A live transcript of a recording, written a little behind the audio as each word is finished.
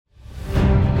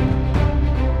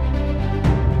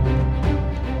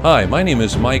Hi, my name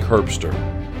is Mike Herbster.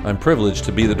 I'm privileged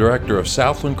to be the director of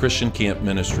Southland Christian Camp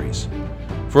Ministries.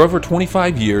 For over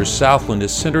 25 years, Southland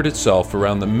has centered itself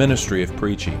around the ministry of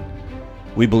preaching.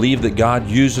 We believe that God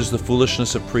uses the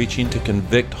foolishness of preaching to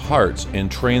convict hearts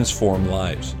and transform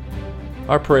lives.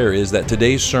 Our prayer is that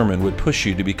today's sermon would push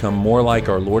you to become more like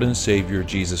our Lord and Savior,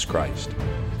 Jesus Christ.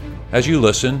 As you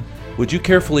listen, would you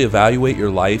carefully evaluate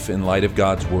your life in light of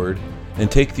God's Word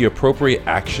and take the appropriate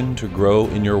action to grow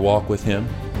in your walk with Him?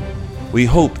 We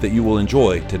hope that you will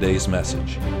enjoy today's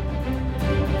message.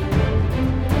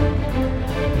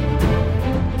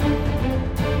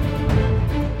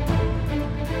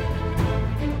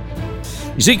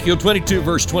 Ezekiel 22,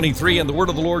 verse 23, and the word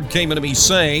of the Lord came unto me,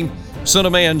 saying, Son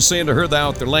of man, say unto her, thou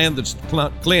art the land that's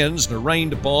cleansed and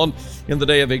rained upon in the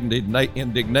day of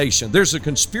indignation. There's a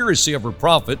conspiracy of her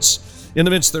prophets in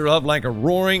the midst thereof, like a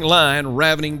roaring lion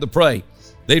ravening the prey.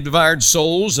 They've devoured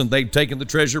souls, and they've taken the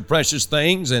treasure, precious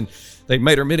things, and they've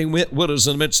made her many widows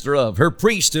in the midst thereof. Her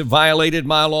priests have violated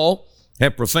my law,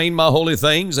 have profaned my holy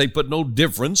things. They put no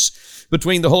difference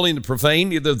between the holy and the profane,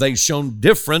 neither they've shown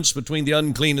difference between the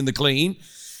unclean and the clean,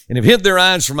 and have hid their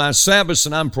eyes from my Sabbaths,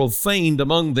 and I'm profaned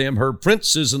among them. Her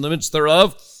princes in the midst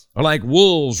thereof are like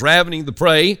wolves ravening the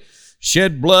prey,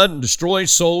 shed blood and destroy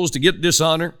souls to get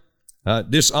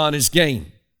dishonest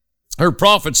gain. Her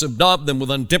prophets have daubed them with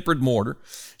untempered mortar,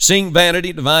 sing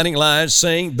vanity, divining lies,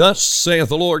 saying, Thus saith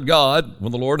the Lord God,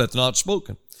 when the Lord hath not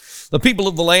spoken. The people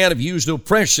of the land have used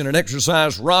oppression and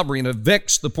exercised robbery and have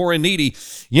vexed the poor and needy.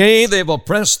 Yea, they have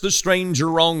oppressed the stranger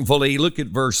wrongfully. Look at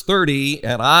verse 30.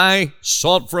 And I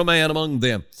sought for a man among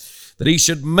them, that he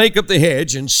should make up the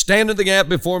hedge and stand in the gap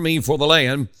before me for the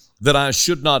land, that I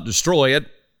should not destroy it.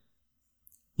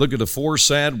 Look at the four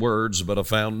sad words, but I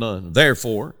found none.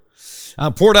 Therefore, I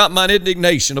poured out mine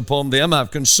indignation upon them.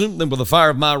 I've consumed them with the fire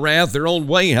of my wrath. Their own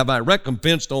way have I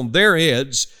recompensed on their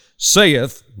heads,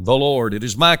 saith the Lord. It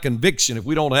is my conviction, if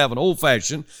we don't have an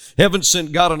old-fashioned,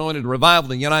 heaven-sent, God-anointed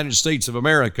revival in the United States of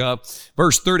America,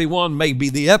 verse 31 may be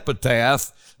the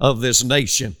epitaph of this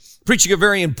nation. Preaching a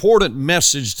very important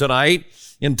message tonight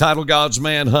entitled God's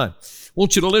Manhunt. I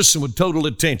want you to listen with total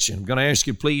attention. I'm going to ask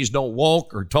you, please don't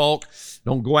walk or talk.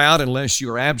 Don't go out unless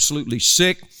you're absolutely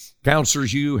sick.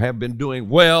 Counselors, you have been doing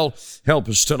well. Help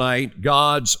us tonight.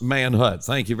 God's Manhunt.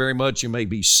 Thank you very much. You may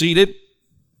be seated.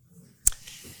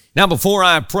 Now, before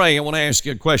I pray, I want to ask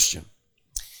you a question.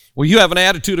 Will you have an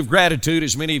attitude of gratitude,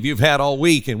 as many of you have had all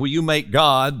week, and will you make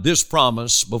God this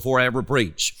promise before I ever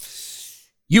preach?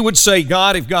 You would say,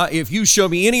 God, if you show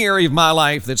me any area of my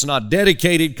life that's not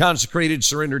dedicated, consecrated,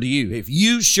 surrendered to you, if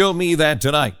you show me that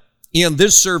tonight, in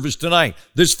this service tonight,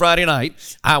 this Friday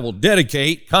night, I will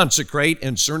dedicate, consecrate,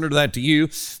 and surrender that to you.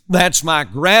 That's my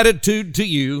gratitude to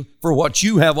you for what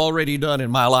you have already done in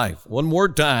my life. One more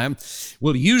time.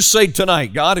 Will you say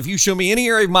tonight, God, if you show me any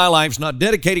area of my life that's not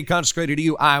dedicated, consecrated to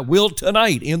you, I will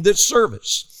tonight in this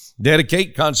service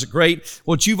dedicate, consecrate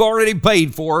what you've already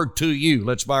paid for to you.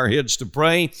 Let's bow our heads to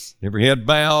pray. Every head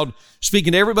bowed.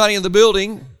 Speaking to everybody in the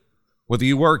building, whether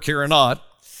you work here or not.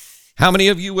 How many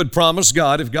of you would promise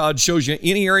God, if God shows you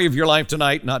any area of your life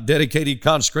tonight, not dedicated,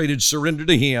 consecrated, surrendered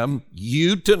to Him,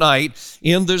 you tonight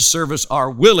in this service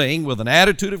are willing, with an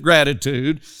attitude of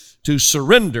gratitude, to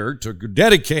surrender, to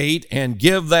dedicate, and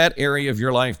give that area of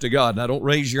your life to God? Now, don't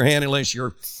raise your hand unless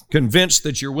you're convinced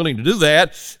that you're willing to do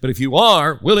that. But if you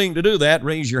are willing to do that,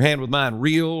 raise your hand with mine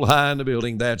real high in the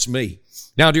building. That's me.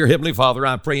 Now, dear Heavenly Father,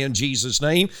 I pray in Jesus'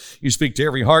 name, you speak to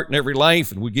every heart and every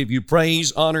life, and we give you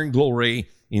praise, honor, and glory.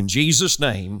 In Jesus'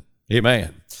 name,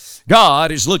 amen.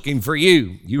 God is looking for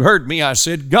you. You heard me. I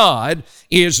said God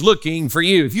is looking for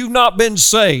you. If you've not been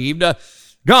saved,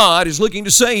 God is looking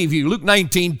to save you. Luke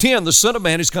 19:10, the Son of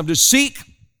Man has come to seek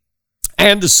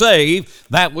and to save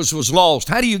that which was lost.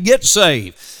 How do you get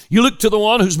saved? You look to the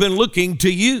one who's been looking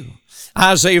to you.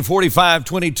 Isaiah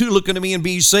 45:22, look unto me and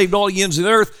be saved, all ye ends of the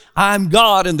earth. I'm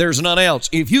God and there's none else.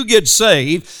 If you get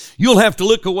saved, you'll have to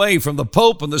look away from the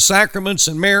Pope and the sacraments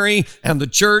and Mary and the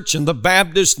church and the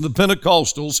Baptists and the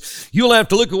Pentecostals. You'll have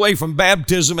to look away from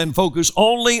baptism and focus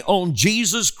only on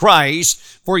Jesus Christ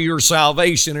for your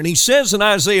salvation. And he says in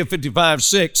Isaiah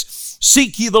 55:6,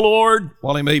 seek ye the Lord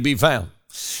while he may be found.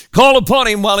 Call upon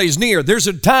him while he's near. There's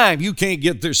a time you can't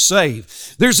get this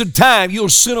saved. There's a time you'll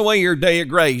sin away your day of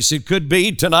grace. It could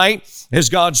be tonight, as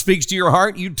God speaks to your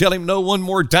heart, you tell him no one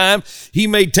more time. He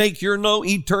may take your no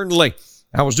eternally.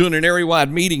 I was doing an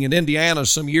area-wide meeting in Indiana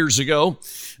some years ago.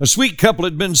 A sweet couple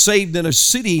had been saved in a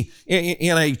city,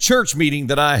 in a church meeting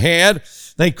that I had.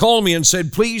 They called me and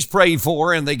said, please pray for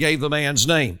her, and they gave the man's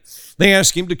name. They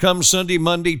asked him to come Sunday,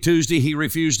 Monday, Tuesday. He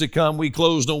refused to come. We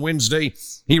closed on Wednesday.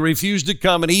 He refused to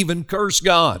come and even cursed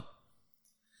God.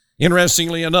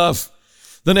 Interestingly enough,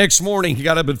 the next morning he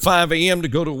got up at 5 a.m. to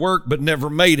go to work, but never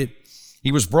made it.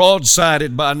 He was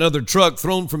broadsided by another truck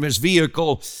thrown from his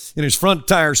vehicle, and his front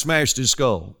tire smashed his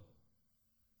skull.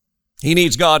 He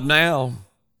needs God now,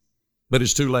 but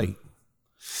it's too late.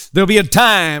 There'll be a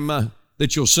time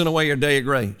that you'll send away your day of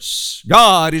grace.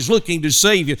 God is looking to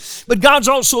save you, but God's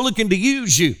also looking to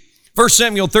use you. 1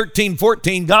 Samuel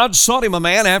 13:14, God sought him a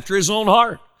man after his own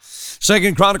heart.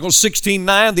 2 Chronicles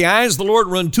 16:9, the eyes of the Lord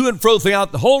run to and fro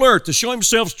throughout the whole earth to show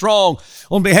himself strong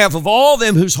on behalf of all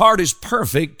them whose heart is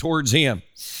perfect towards him.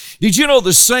 Did you know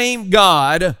the same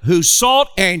God who sought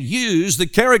and used the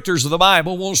characters of the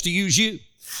Bible wants to use you?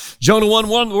 Jonah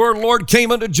 1:1, the word of the Lord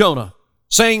came unto Jonah,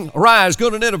 saying, arise, go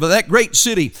to Nineveh, that great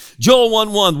city. Joel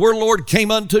 1:1, the word of the Lord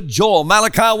came unto Joel.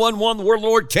 Malachi 1:1, the word of the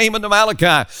Lord came unto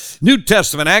Malachi. New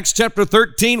Testament, Acts chapter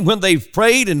 13, when they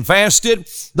prayed and fasted,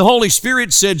 the Holy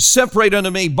Spirit said, separate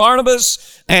unto me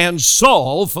Barnabas and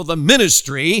Saul for the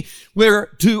ministry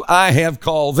whereto I have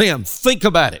called them. Think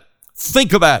about it.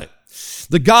 Think about it.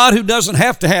 The God who doesn't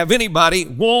have to have anybody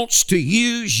wants to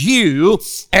use you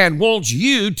and wants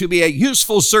you to be a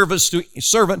useful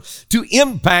servant to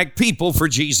impact people for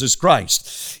Jesus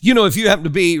Christ. You know, if you happen to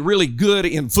be really good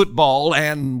in football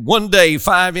and one day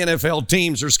 5 NFL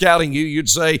teams are scouting you, you'd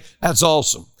say, that's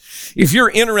awesome. If you're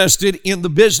interested in the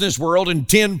business world and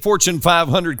 10 Fortune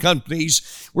 500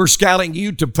 companies were scouting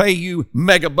you to pay you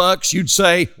mega bucks, you'd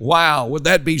say, wow, would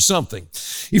that be something?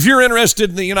 If you're interested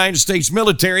in the United States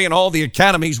military and all the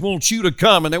academies want you to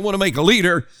come and they want to make a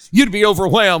leader, you'd be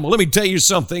overwhelmed. Well, let me tell you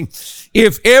something.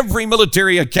 If every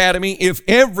military academy, if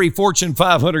every Fortune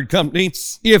 500 company,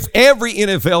 if every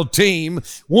NFL team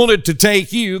wanted to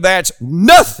take you, that's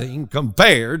nothing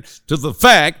compared to the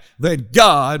fact that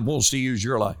God wants to use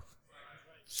your life.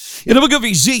 In the book of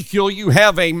Ezekiel, you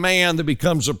have a man that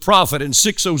becomes a prophet in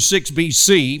 606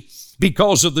 BC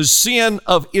because of the sin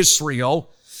of Israel.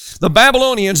 The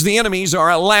Babylonians, the enemies,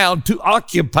 are allowed to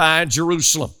occupy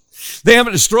Jerusalem. They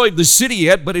haven't destroyed the city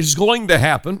yet, but it's going to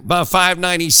happen by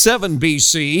 597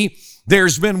 BC.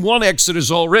 There's been one exodus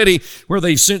already where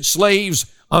they sent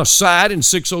slaves aside in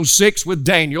 606 with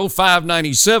Daniel.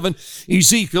 597,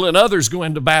 Ezekiel and others go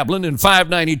into Babylon. In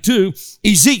 592,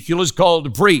 Ezekiel is called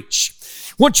to preach.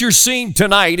 What you're seeing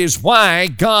tonight is why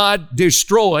God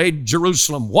destroyed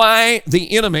Jerusalem, why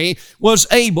the enemy was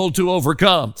able to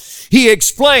overcome. He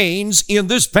explains in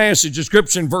this passage of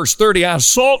Scripture in verse 30, I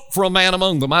sought for a man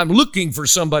among them. I'm looking for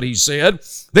somebody, he said,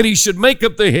 that he should make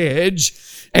up the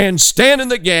hedge and stand in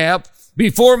the gap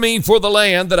before me for the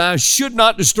land that I should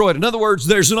not destroy it. In other words,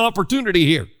 there's an opportunity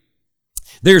here.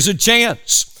 There's a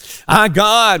chance.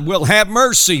 God will have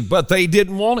mercy, but they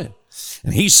didn't want it.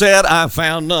 And he said, I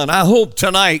found none. I hope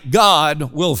tonight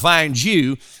God will find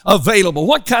you available.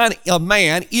 What kind of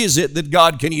man is it that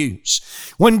God can use?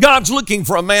 When God's looking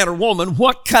for a man or woman,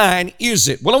 what kind is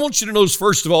it? Well, I want you to notice,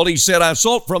 first of all, he said, I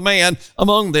sought for a man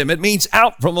among them. It means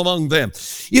out from among them.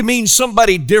 It means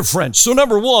somebody different. So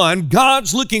number one,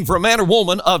 God's looking for a man or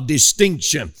woman of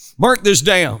distinction. Mark this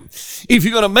down. If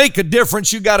you're going to make a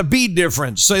difference, you got to be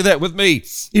different. Say that with me.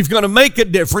 If you're going to make a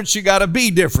difference, you got to be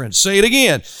different. Say it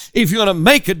again. If you're going to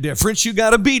make a difference, you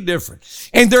got to be different.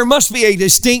 And there must be a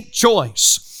distinct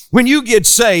choice. When you get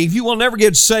saved, you will never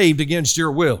get saved against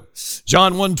your will.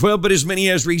 John 1:12, but as many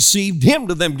as received him,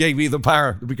 to them gave he the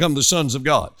power to become the sons of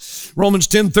God. Romans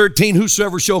 10:13,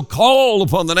 whosoever shall call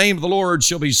upon the name of the Lord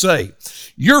shall be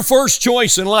saved. Your first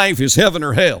choice in life is heaven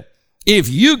or hell. If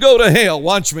you go to hell,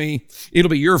 watch me,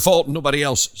 it'll be your fault and nobody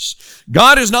else's.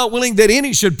 God is not willing that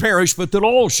any should perish, but that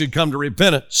all should come to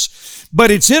repentance.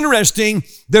 But it's interesting,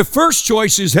 the first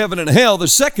choice is heaven and hell. The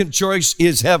second choice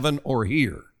is heaven or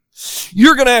here.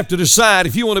 You're going to have to decide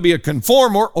if you want to be a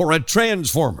conformer or a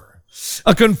transformer.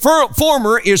 A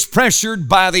conformer is pressured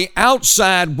by the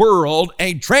outside world.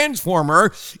 A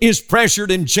transformer is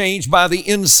pressured and changed by the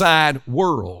inside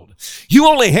world. You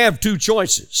only have two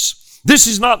choices. This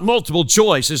is not multiple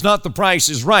choice. It's not the price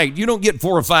is right. You don't get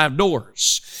 4 or 5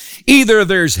 doors. Either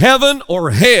there's heaven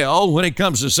or hell when it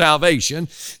comes to salvation.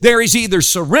 There is either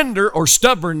surrender or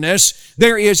stubbornness.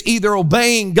 There is either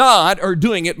obeying God or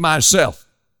doing it myself.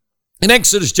 In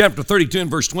Exodus chapter 32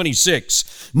 and verse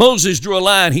 26, Moses drew a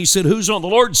line. He said, who's on the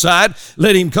Lord's side?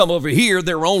 Let him come over here.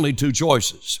 There are only two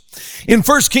choices. In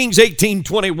 1 Kings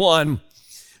 18:21,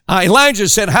 Elijah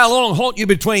said, how long halt you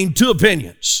between two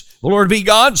opinions? The Lord be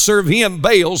God, serve him.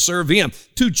 Baal, serve him.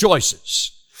 Two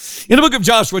choices. In the book of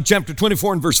Joshua, chapter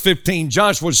 24 and verse 15,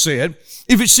 Joshua said,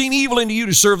 if it seem evil unto you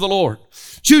to serve the Lord,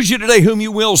 choose you today whom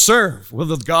you will serve,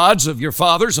 whether the gods of your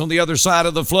fathers on the other side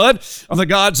of the flood, or the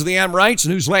gods of the Amorites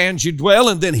in whose lands you dwell.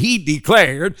 And then he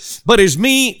declared, but as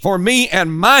for me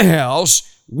and my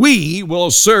house, we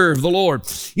will serve the Lord.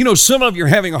 You know, some of you are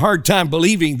having a hard time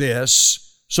believing this,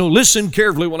 so listen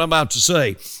carefully what I'm about to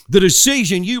say. The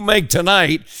decision you make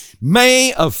tonight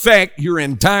may affect your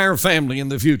entire family in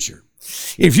the future.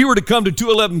 If you were to come to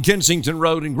 211 Kensington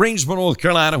Road in Greensboro, North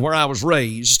Carolina, where I was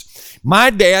raised, my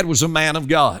dad was a man of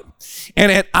God.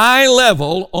 And at eye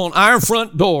level on our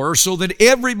front door so that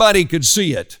everybody could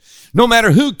see it, no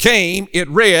matter who came, it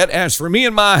read, "As for me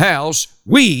and my house,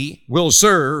 we will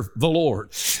serve the Lord."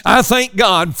 I thank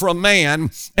God for a man,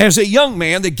 as a young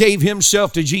man, that gave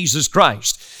himself to Jesus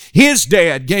Christ. His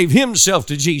dad gave himself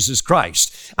to Jesus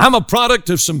Christ. I'm a product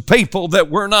of some people that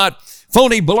were not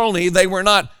phony baloney. They were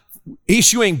not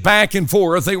issuing back and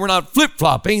forth. They were not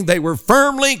flip-flopping. They were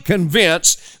firmly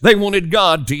convinced they wanted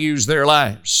God to use their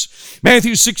lives.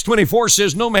 Matthew 6:24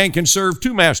 says, "No man can serve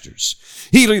two masters.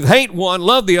 He will hate one,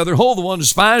 love the other, hold the one,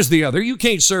 despise the other." You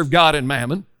can't serve God and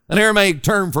mammon, an Aramaic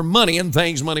term for money and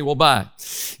things money will buy.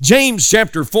 James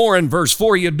chapter 4 and verse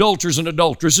 4, "You adulterers and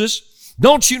adulteresses,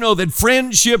 don't you know that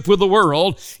friendship with the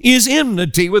world is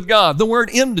enmity with God?" The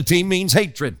word enmity means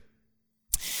hatred.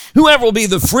 Whoever will be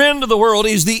the friend of the world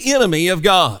is the enemy of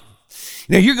God.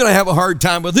 Now, you're going to have a hard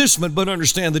time with this one, but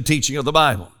understand the teaching of the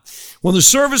Bible. When the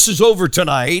service is over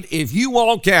tonight, if you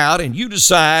walk out and you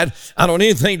decide, I don't want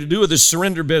anything to do with this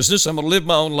surrender business, I'm going to live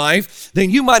my own life, then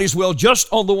you might as well just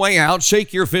on the way out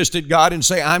shake your fist at God and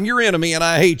say, "I'm your enemy and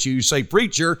I hate you." You say,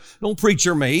 "Preacher, don't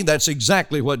preacher me." That's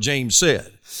exactly what James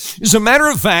said. As a matter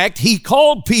of fact, he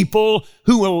called people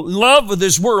who will love of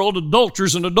this world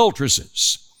adulterers and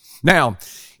adulteresses. Now,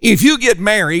 if you get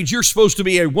married, you're supposed to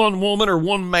be a one woman or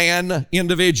one man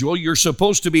individual. You're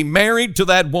supposed to be married to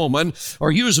that woman,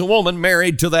 or you as a woman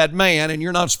married to that man, and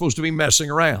you're not supposed to be messing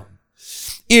around.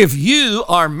 If you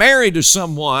are married to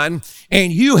someone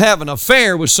and you have an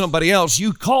affair with somebody else,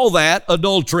 you call that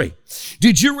adultery.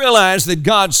 Did you realize that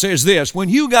God says this? When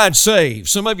you got saved,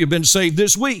 some of you have been saved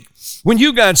this week. When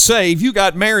you got saved, you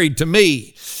got married to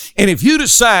me. And if you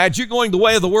decide you're going the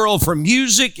way of the world for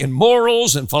music and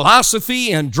morals and philosophy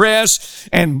and dress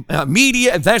and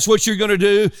media, if that's what you're going to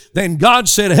do, then God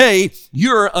said, "Hey,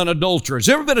 you're an adulterer." Has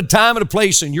there ever been a time and a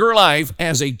place in your life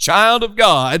as a child of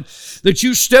God that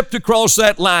you stepped across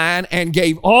that line and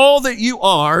gave all that you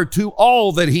are to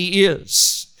all that He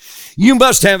is? You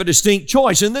must have a distinct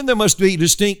choice, and then there must be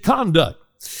distinct conduct.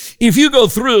 If you go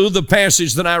through the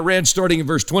passage that I read starting in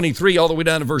verse 23 all the way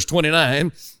down to verse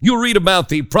 29, you'll read about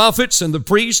the prophets and the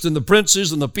priests and the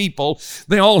princes and the people.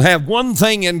 They all have one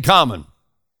thing in common.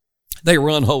 They were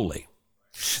unholy.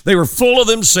 They were full of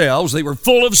themselves. They were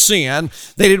full of sin.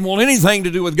 They didn't want anything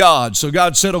to do with God. So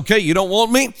God said, "Okay, you don't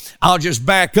want me? I'll just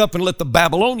back up and let the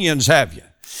Babylonians have you.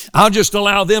 I'll just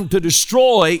allow them to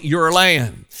destroy your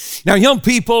land." Now, young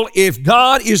people, if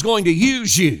God is going to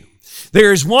use you,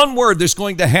 there is one word that's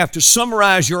going to have to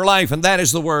summarize your life, and that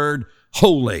is the word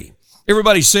holy.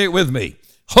 Everybody say it with me.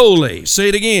 Holy. Say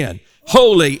it again.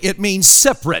 Holy. It means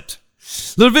separate.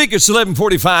 Leviticus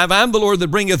 11:45, "I'm the Lord that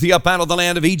bringeth thee up out of the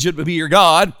land of Egypt to be your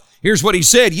God." Here's what He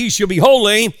said, "Ye shall be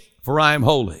holy, for I am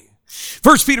holy."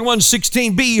 1 Peter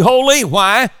 1:16, "Be ye holy."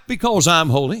 Why? Because I'm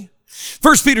holy.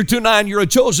 1 Peter 2:9, "You're a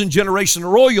chosen generation, a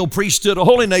royal priesthood, a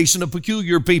holy nation, a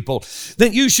peculiar people,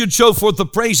 that you should show forth the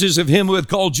praises of Him who hath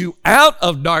called you out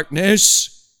of darkness,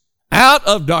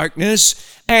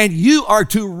 and you are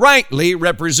to rightly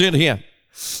represent Him."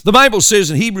 The Bible says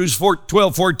in Hebrews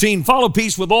 12:14, "Follow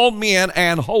peace with all men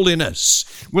and holiness,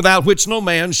 without which no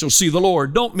man shall see the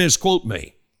Lord." Don't misquote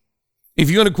me. If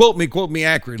you're going to quote me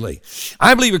accurately.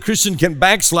 I believe a Christian can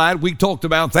backslide. We talked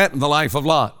about that in the life of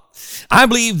Lot. I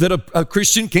believe that a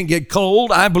Christian can get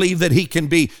cold. I believe that he can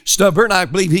be stubborn. I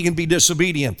believe he can be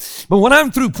disobedient. But when I'm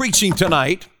through preaching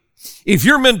tonight, if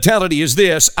your mentality is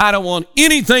this, "I don't want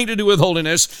anything to do with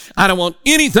holiness. I don't want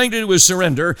anything to do with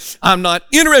surrender. I'm not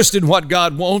interested in what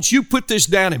God wants," you put this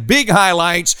down in big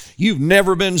highlights, you've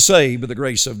never been saved by the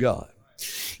grace of God.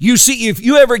 You see, if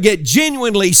you ever get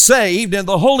genuinely saved and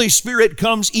the Holy Spirit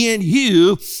comes in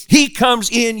you, He comes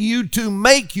in you to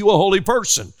make you a holy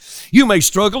person. You may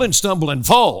struggle and stumble and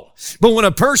fall, but when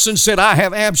a person said, "I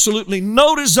have absolutely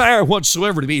no desire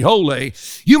whatsoever to be holy,"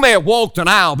 you may have walked an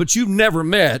aisle, but you've never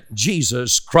met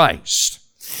Jesus Christ.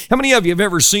 How many of you have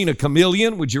ever seen a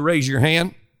chameleon? Would you raise your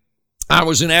hand? I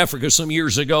was in Africa some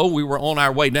years ago. We were on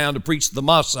our way down to preach to the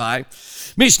Maasai.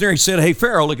 Missionary said, "Hey,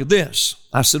 Pharaoh, look at this."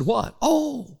 I said, "What?"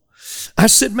 "Oh." I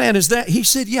said, "Man, is that?" He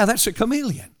said, "Yeah, that's a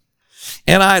chameleon."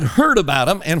 And I'd heard about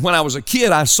them, and when I was a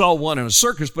kid, I saw one in a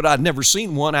circus, but I'd never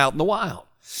seen one out in the wild.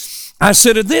 I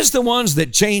said, "Are these the ones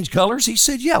that change colors?" He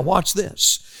said, "Yeah, watch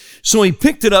this." So he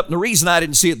picked it up, and the reason I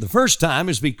didn't see it the first time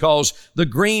is because the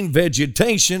green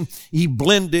vegetation, he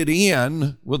blended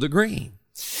in with the green.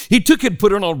 He took it,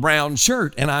 put it on a brown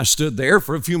shirt, and I stood there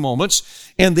for a few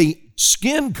moments, and the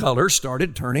skin color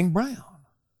started turning brown.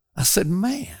 I said,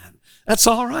 man, that's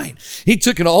all right. He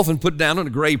took it off and put it down on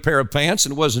a gray pair of pants,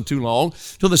 and it wasn't too long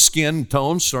till the skin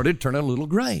tone started turning a little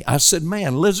gray. I said,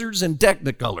 man, lizards and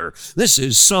Technicolor, this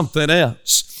is something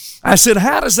else. I said,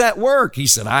 how does that work? He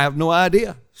said, I have no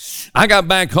idea. I got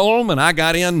back home and I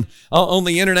got in on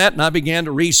the internet and I began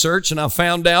to research, and I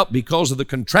found out because of the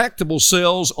contractible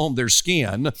cells on their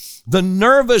skin, the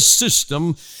nervous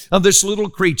system of this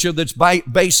little creature that's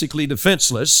basically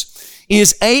defenseless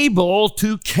is able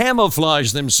to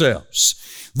camouflage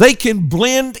themselves. They can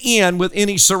blend in with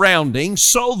any surrounding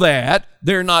so that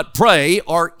they're not prey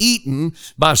or eaten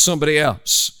by somebody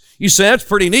else. You say, that's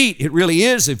pretty neat. It really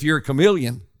is if you're a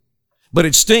chameleon, but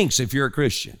it stinks if you're a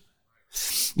Christian.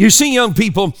 You see, young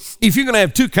people, if you're going to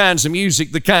have two kinds of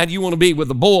music, the kind you want to be with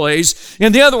the boys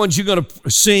and the other ones you're going to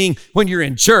sing when you're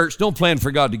in church, don't plan for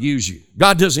God to use you.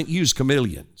 God doesn't use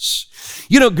chameleons.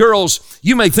 You know, girls,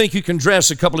 you may think you can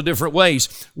dress a couple of different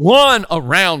ways. One,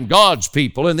 around God's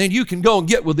people, and then you can go and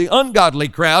get with the ungodly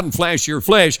crowd and flash your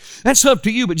flesh. That's up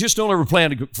to you, but just don't ever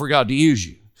plan for God to use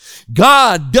you.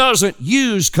 God doesn't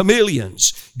use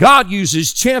chameleons. God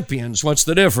uses champions. What's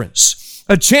the difference?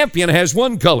 A champion has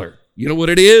one color. You know what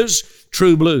it is?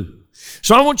 True blue.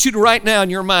 So I want you to right now in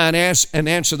your mind ask and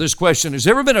answer this question. Has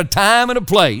there ever been a time and a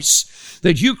place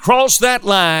that you crossed that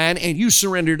line and you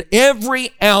surrendered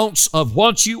every ounce of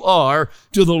what you are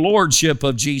to the lordship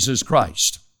of Jesus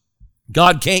Christ?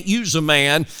 God can't use a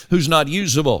man who's not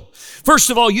usable. First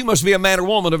of all, you must be a man or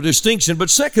woman of distinction. But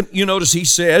second, you notice he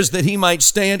says that he might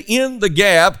stand in the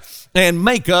gap and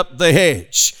make up the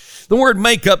hedge. The word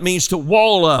make up means to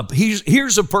wall up.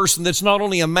 Here's a person that's not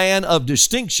only a man of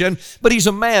distinction, but he's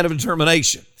a man of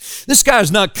determination. This guy's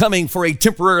not coming for a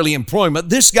temporary employment.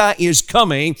 This guy is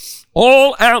coming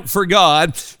all out for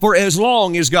God for as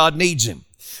long as God needs him.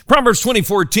 Proverbs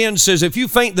 24:10 says, if you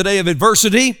faint the day of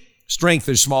adversity, strength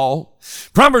is small.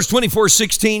 Proverbs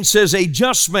 24:16 says, a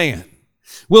just man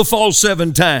will fall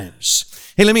 7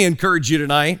 times. Hey, let me encourage you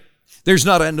tonight. There's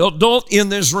not an adult in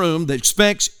this room that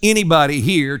expects anybody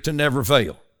here to never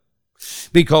fail,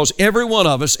 because every one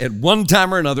of us at one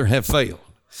time or another have failed.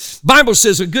 The Bible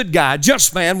says a good guy, a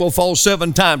just man, will fall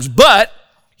 7 times, but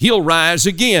he'll rise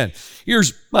again.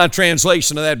 Here's my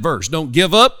translation of that verse. Don't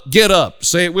give up, get up.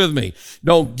 Say it with me.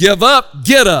 Don't give up,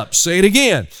 get up. Say it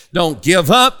again. Don't give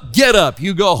up, get up.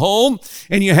 You go home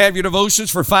and you have your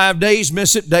devotions for 5 days,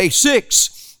 miss it day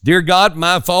 6. Dear God,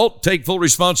 my fault. Take full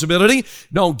responsibility.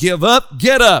 Don't give up.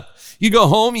 Get up. You go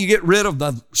home, you get rid of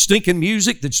the stinking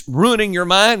music that's ruining your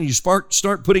mind, and you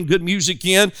start putting good music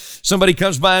in. Somebody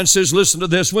comes by and says, listen to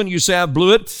this one. You say, I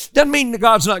blew it. Doesn't mean that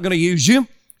God's not going to use you.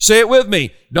 Say it with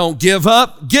me. Don't give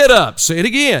up. Get up. Say it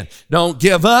again. Don't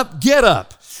give up. Get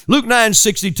up. Luke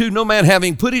 9:62, no man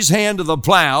having put his hand to the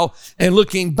plow and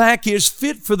looking back is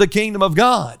fit for the kingdom of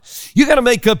God. You got to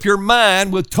make up your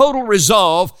mind with total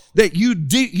resolve that you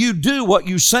do what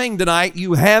you sang tonight.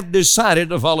 You have decided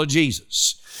to follow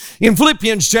Jesus. In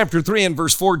Philippians chapter 3 and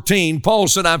verse 14, Paul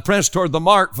said, I press toward the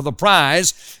mark for the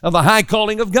prize of the high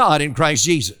calling of God in Christ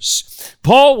Jesus.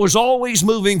 Paul was always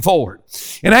moving forward.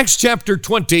 In Acts chapter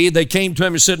 20, they came to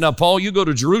him and said, now, Paul, you go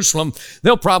to Jerusalem,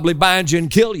 they'll probably bind you and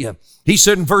kill you. He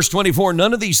said in verse 24,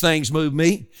 none of these things move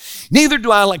me. Neither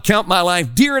do I count my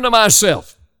life dear unto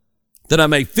myself, that I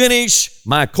may finish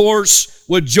my course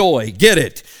with joy. Get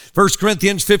it? 1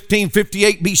 Corinthians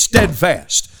 15:58, be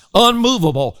steadfast,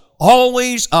 unmovable,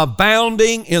 always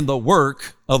abounding in the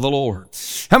work of the Lord.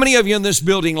 How many of you in this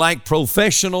building like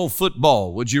professional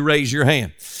football? Would you raise your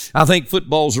hand? I think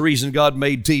football's the reason God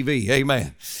made TV.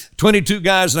 Amen. 22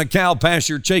 guys in a cow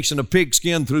pasture chasing a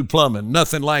pigskin through plumbing.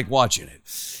 Nothing like watching it.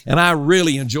 And I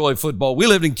really enjoy football. We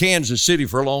lived in Kansas City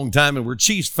for a long time and we're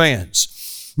Chiefs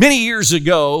fans. Many years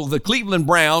ago, the Cleveland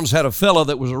Browns had a fellow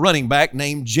that was a running back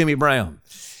named Jimmy Brown.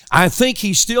 I think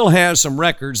he still has some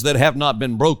records that have not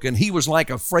been broken. He was like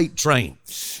a freight train.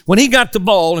 When he got the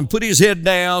ball and put his head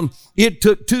down, it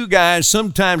took 2 guys,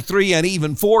 sometimes 3, and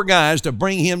even 4 guys to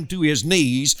bring him to his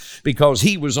knees because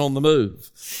he was on the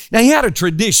move. Now, he had a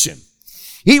tradition.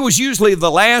 He was usually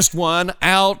the last one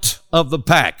out of the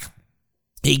pack.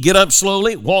 He'd get up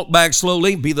slowly, walk back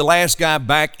slowly, be the last guy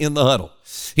back in the huddle.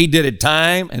 He did it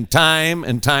time and time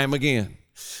and time again.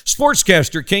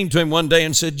 Sportscaster came to him one day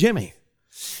and said, Jimmy,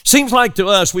 seems like to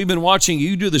us, we've been watching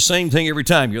you do the same thing every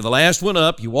time. You're the last one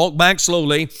up. You walk back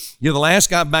slowly. You're the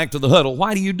last guy back to the huddle.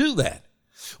 Why do you do that?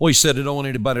 Well, he said, I don't want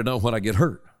anybody to know when I get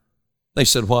hurt. They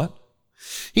said, what?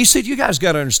 He said, you guys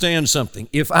got to understand something.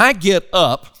 If I get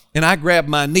up and I grab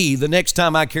my knee, the next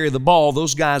time I carry the ball,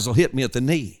 those guys will hit me at the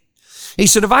knee. He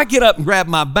said, if I get up and grab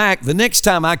my back, the next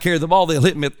time I carry the ball, they'll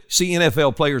hit me. See,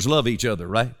 NFL players love each other,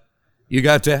 right? You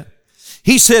got that?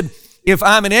 He said, if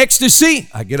I'm in ecstasy,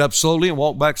 I get up slowly and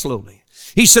walk back slowly.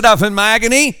 He said, if I'm in my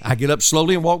agony, I get up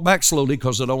slowly and walk back slowly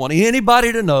because I don't want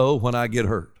anybody to know when I get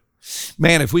hurt.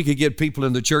 Man, if we could get people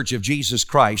in the Church of Jesus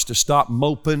Christ to stop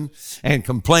moping and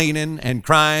complaining and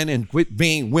crying and quit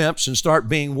being wimps and start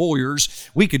being warriors,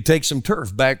 we could take some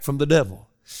turf back from the devil.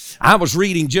 I was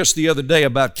reading just the other day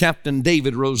about Captain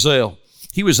David Roselle.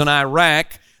 He was in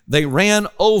Iraq. They ran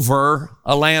over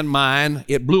a landmine.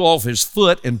 It blew off his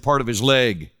foot and part of his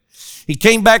leg. He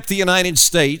came back to the United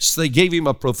States. They gave him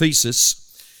a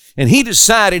prosthesis, and he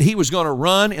decided he was going to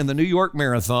run in the New York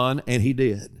Marathon, and he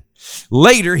did.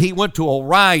 Later, he went to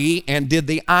Hawaii and did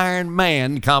the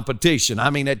Ironman competition. I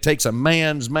mean, it takes a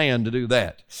man's man to do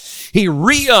that. He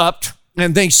re-upped,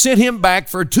 and they sent him back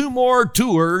for 2 more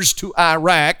tours to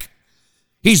Iraq.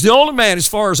 He's the only man, as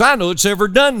far as I know, that's ever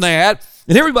done that.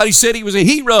 And everybody said he was a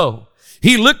hero.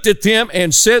 He looked at them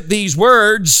and said these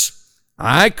words,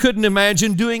 I couldn't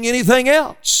imagine doing anything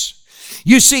else.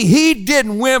 You see, he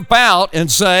didn't wimp out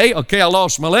and say, okay, I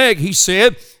lost my leg. He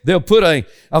said, they'll put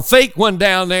a fake one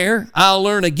down there. I'll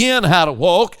learn again how to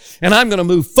walk, and I'm going to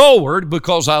move forward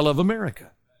because I love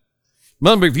America. A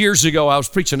number of years ago, I was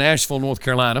preaching in Asheville, North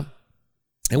Carolina,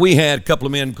 and we had a couple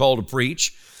of men called to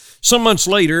preach. Some months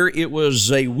later, it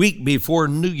was a week before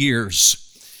New Year's.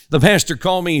 The pastor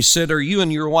called me. He said, are you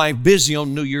and your wife busy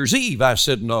on New Year's Eve? I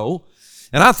said, no.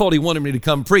 And I thought he wanted me to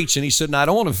come preach. And he said, now, I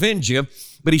don't want to offend you,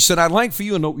 but he said, I'd like for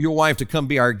you and your wife to come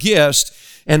be our guest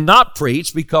and not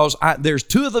preach because there's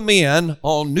 2 of the men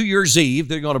on New Year's Eve.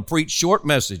 They're going to preach short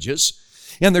messages.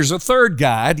 And there's a third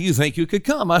guy. Do you think you could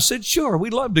come? I said, sure,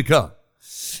 we'd love to come.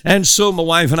 And so my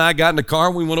wife and I got in the car,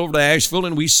 and we went over to Asheville,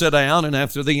 and we sat down, and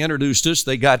after they introduced us,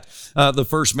 they got the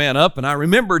first man up, and I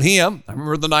remembered him. I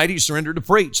remember the night he surrendered to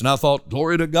preach, and I thought,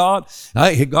 glory to God,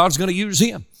 God's going to use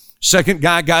him. Second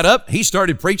guy got up, he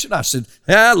started preaching. I said,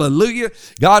 hallelujah,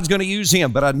 God's going to use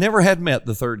him, but I never had met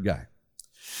the third guy.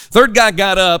 Third guy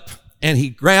got up, and he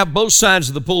grabbed both sides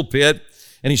of the pulpit,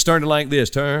 and he started like this,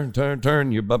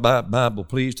 turn your Bible,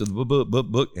 please, to the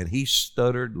book, and he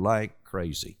stuttered like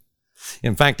crazy.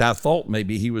 In fact, I thought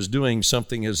maybe he was doing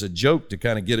something as a joke to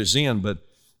kind of get us in, but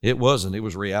it wasn't. It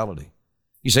was reality.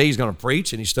 You say he's going to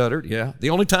preach, and he stuttered. Yeah.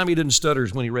 The only time he didn't stutter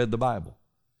is when he read the Bible.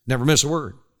 Never miss a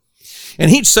word.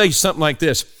 And he'd say something like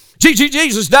this,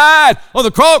 Jesus died on the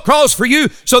cross for you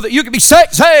so that you can be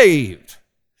saved.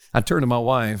 I turned to my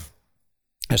wife.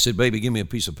 I said, baby, give me a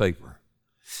piece of paper.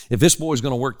 If this boy's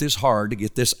going to work this hard to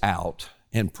get this out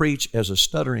and preach as a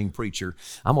stuttering preacher,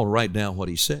 I'm going to write down what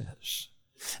he says.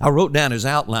 I wrote down his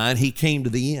outline. He came to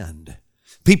the end.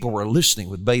 People were listening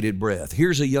with bated breath.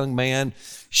 Here's a young man,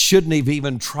 shouldn't have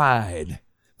even tried,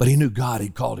 but he knew God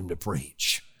had called him to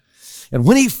preach. And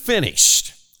when he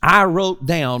finished, I wrote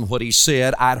down what he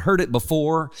said. I'd heard it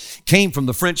before, came from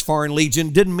the French Foreign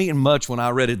Legion, didn't mean much when I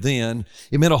read it then.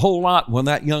 It meant a whole lot when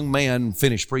that young man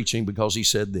finished preaching because he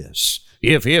said this,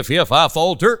 if I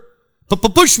falter,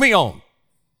 push me on.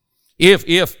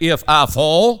 If I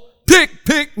fall,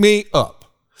 pick me up.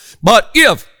 But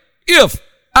if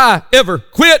I ever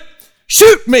quit,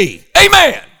 shoot me.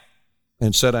 Amen.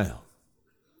 And sat down.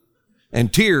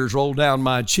 And tears rolled down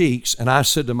my cheeks. And I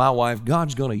said to my wife,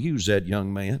 God's going to use that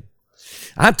young man.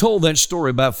 I told that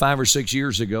story about 5 or 6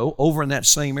 years ago over in that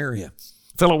same area.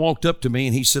 A fellow walked up to me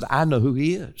and he said, I know who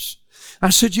he is. I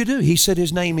said, you do? He said,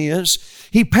 his name is.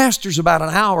 He pastors about an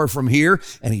hour from here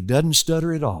and he doesn't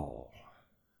stutter at all.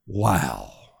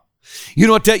 Wow. You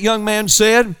know what that young man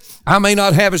said? I may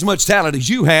not have as much talent as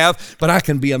you have, but I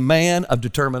can be a man of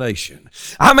determination.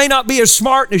 I may not be as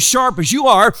smart and as sharp as you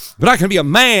are, but I can be a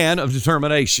man of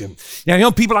determination. Now,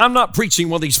 young people, I'm not preaching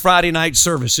one of these Friday night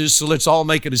services, so let's all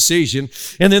make a decision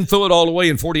and then throw it all away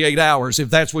in 48 hours. If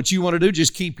that's what you want to do,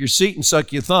 just keep your seat and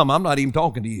suck your thumb. I'm not even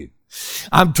talking to you.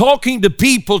 I'm talking to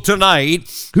people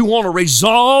tonight who want to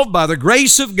resolve by the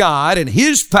grace of God and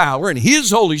His power and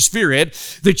His Holy Spirit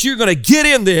that you're going to get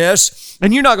in this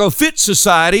and you're not going to fit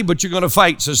society, but you're going to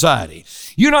fight society.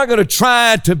 You're not going to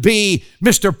try to be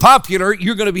Mr. Popular.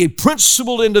 You're going to be a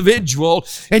principled individual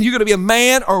and you're going to be a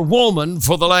man or woman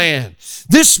for the land.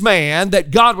 This man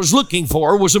that God was looking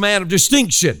for was a man of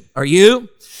distinction. Are you?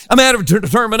 A man of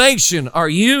determination. Are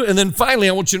you? And then finally,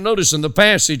 I want you to notice in the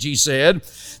passage he said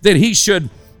that he should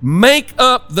make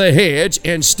up the hedge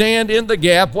and stand in the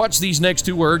gap. Watch these next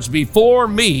 2 words, before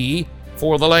me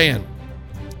for the land.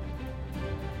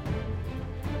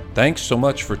 Thanks so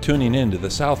much for tuning in to the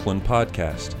Southland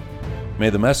Podcast. May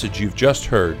the message you've just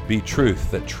heard be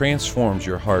truth that transforms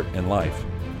your heart and life.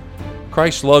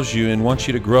 Christ loves you and wants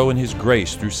you to grow in His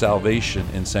grace through salvation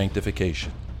and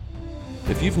sanctification.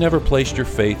 If you've never placed your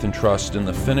faith and trust in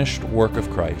the finished work of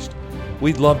Christ,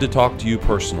 we'd love to talk to you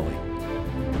personally.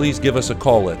 Please give us a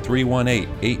call at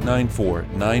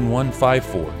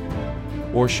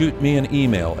 318-894-9154 or shoot me an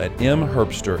email at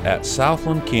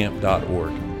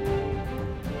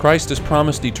mherbster@southlandcamp.org. Christ has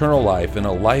promised eternal life and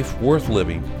a life worth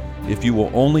living if you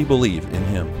will only believe in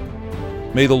Him.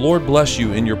 May the Lord bless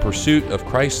you in your pursuit of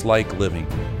Christ-like living.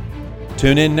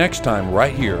 Tune in next time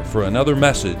right here for another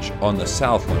message on the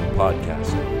Southland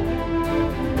Podcast.